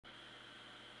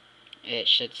it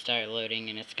should start loading,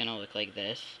 and it's gonna look like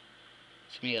this.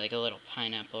 It's gonna be like a little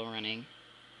pineapple running.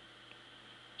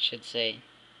 Should say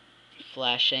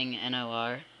flashing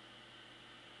NOR.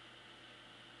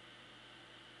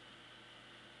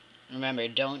 Remember,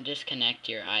 don't disconnect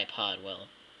your iPod while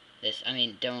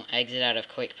don't exit out of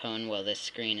QuickPwn while this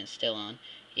screen is still on,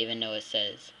 even though it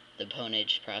says the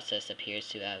pwnage process appears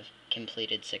to have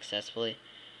completed successfully.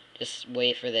 Just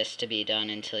wait for this to be done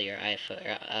until your iPhone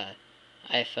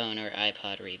or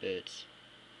iPod reboots.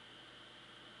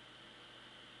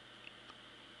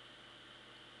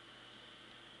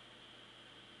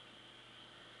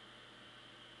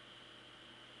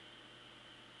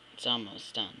 It's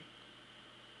almost done.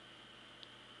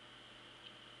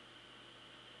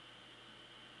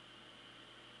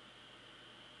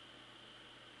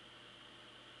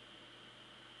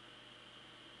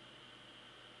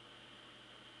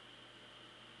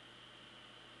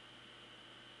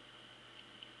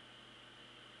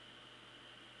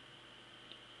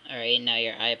 Alright, now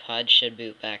your iPod should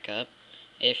boot back up.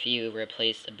 If you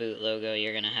replace the boot logo,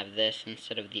 you're going to have this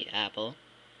instead of the apple.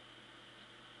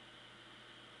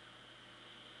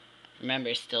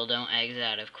 Remember, still don't exit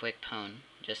out of QuickPwn.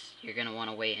 You're going to want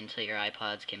to wait until your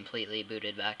iPod's completely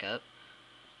booted back up.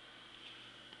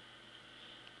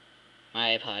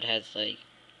 My iPod has like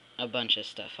a bunch of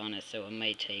stuff on it, so it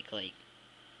might take like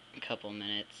a couple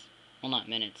minutes. Well, not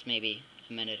minutes, maybe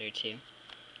a minute or two.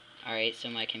 Alright, so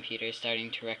my computer's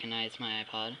starting to recognize my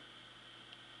iPod.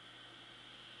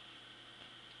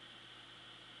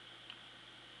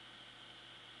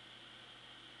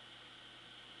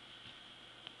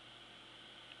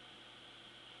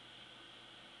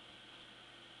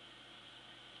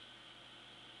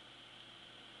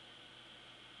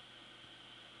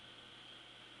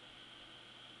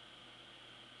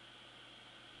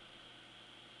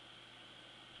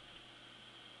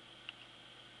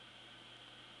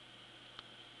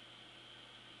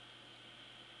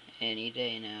 Any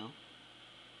day now.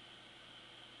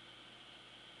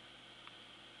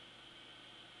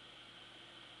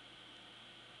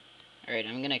 Alright,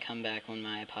 I'm gonna come back when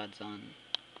my iPod's on.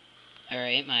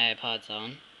 Alright, my iPod's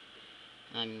on.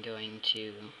 I'm going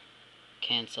to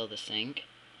cancel the sync.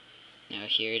 Now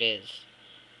here it is.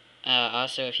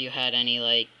 Also, if you had any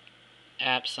like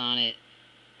apps on it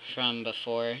from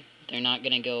before, they're not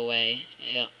gonna go away.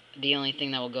 The only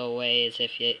thing that will go away is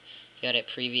if you got it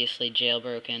previously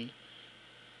jailbroken.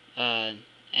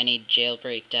 Any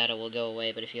jailbreak data will go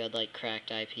away, but if you had like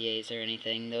cracked IPAs or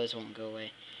anything, those won't go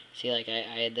away. See, like I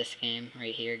had this game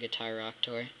right here, Guitar Rock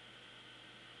Tour.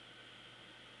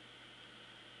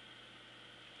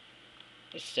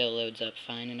 It still loads up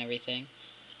fine and everything.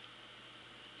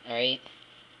 Alright?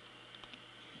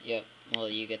 Yep, well,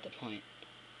 you get the point.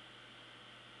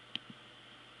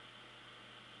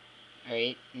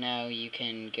 Alright, now you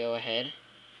can go ahead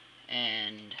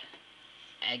and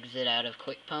exit out of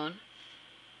QuickPwn.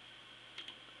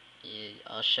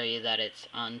 I'll show you that it's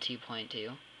on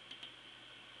 2.2.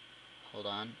 Hold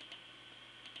on.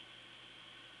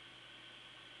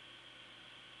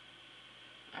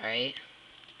 Alright,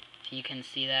 if you can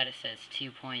see that, it says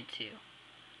 2.2.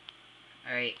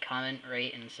 Alright, comment,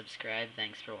 rate, and subscribe.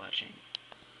 Thanks for watching.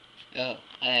 Oh,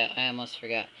 I almost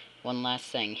forgot. One last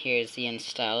thing. Here's the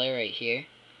installer right here,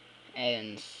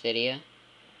 and Cydia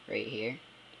right here.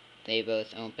 They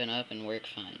both open up and work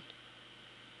fine.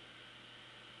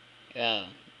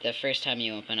 The first time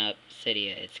you open up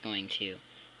Cydia, it's going to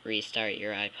restart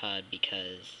your iPod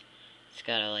because it's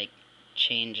gotta like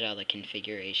change all the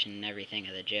configuration and everything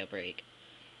of the jailbreak.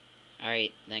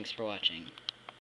 Alright, thanks for watching.